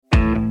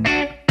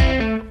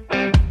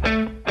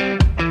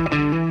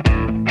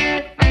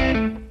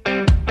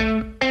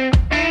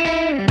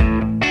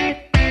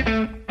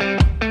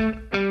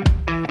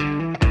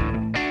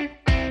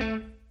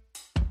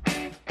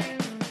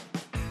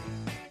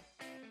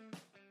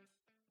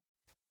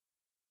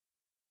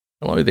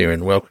Hello there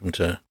and welcome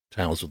to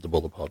Tales of the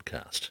Buller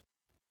podcast.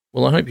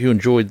 Well, I hope you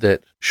enjoyed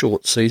that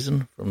short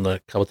season from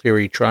the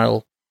Kawateri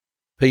Trail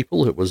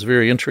people. It was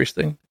very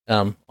interesting.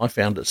 I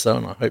found it so,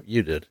 and I hope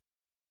you did.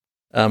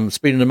 It's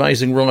been an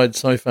amazing ride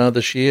so far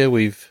this year.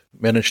 We've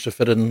managed to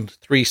fit in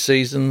 3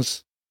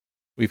 seasons.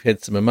 We've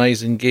had some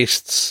amazing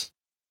guests,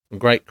 some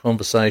great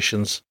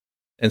conversations,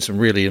 and some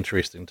really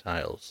interesting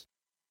tales.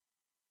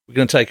 We're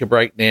going to take a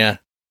break now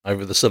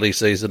over the silly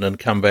season and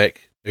come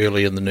back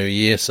early in the new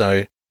year,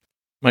 so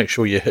make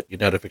sure you hit your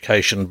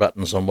notification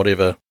buttons on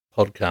whatever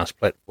podcast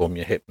platform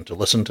you happen to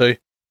listen to.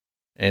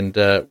 And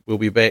we'll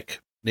be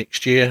back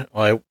next year.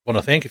 I want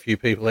to thank a few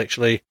people,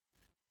 actually. I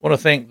want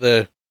to thank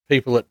the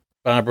people at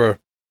Barbara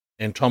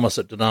and Thomas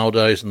at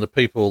Donaldo's and the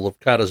people of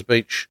Carter's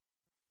Beach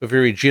for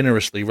very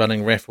generously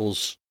running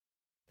raffles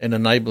and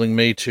enabling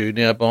me to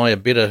now buy a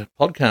better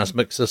podcast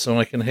mixer so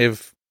I can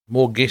have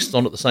more guests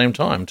on at the same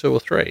time, 2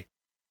 or 3.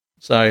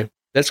 So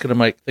that's going to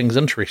make things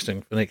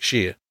interesting for next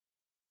year.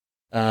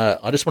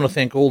 I just want to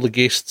thank all the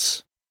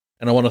guests,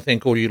 and I want to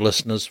thank all you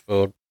listeners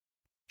for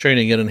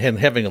tuning in and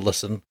having a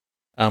listen.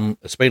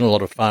 It's been a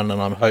lot of fun,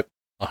 and I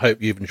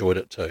hope you've enjoyed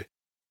it too.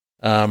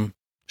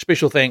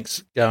 Special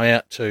thanks go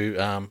out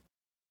to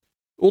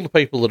all the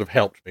people that have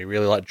helped me,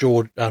 really, like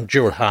Gerard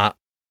Hart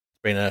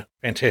has been a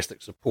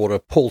fantastic supporter.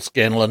 Paul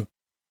Scanlon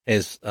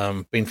has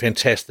been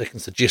fantastic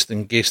in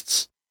suggesting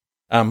guests,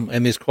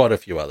 and there's quite a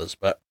few others,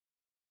 but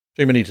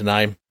too many to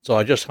name. So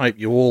I just hope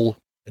you all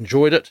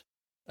enjoyed it.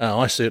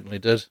 I certainly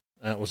did.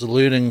 It was a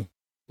learning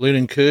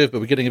curve, but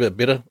we're getting a bit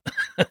better.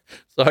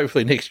 So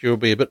hopefully next year will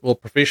be a bit more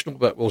professional,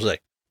 but we'll see.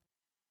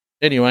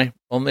 Anyway,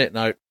 on that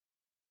note,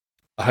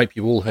 I hope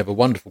you all have a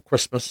wonderful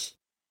Christmas.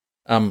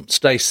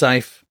 Stay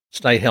safe,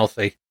 stay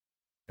healthy,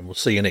 and we'll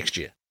see you next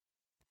year.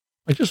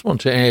 I just want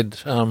to add,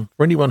 for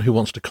anyone who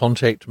wants to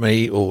contact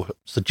me or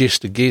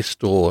suggest a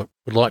guest or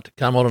would like to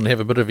come on and have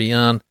a bit of a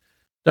yarn,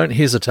 don't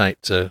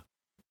hesitate to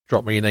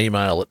drop me an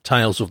email at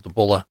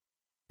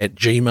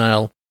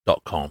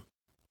talesofthebuller@gmail.com.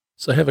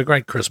 So have a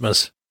great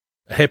Christmas,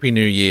 a happy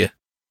new year.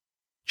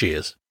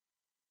 Cheers.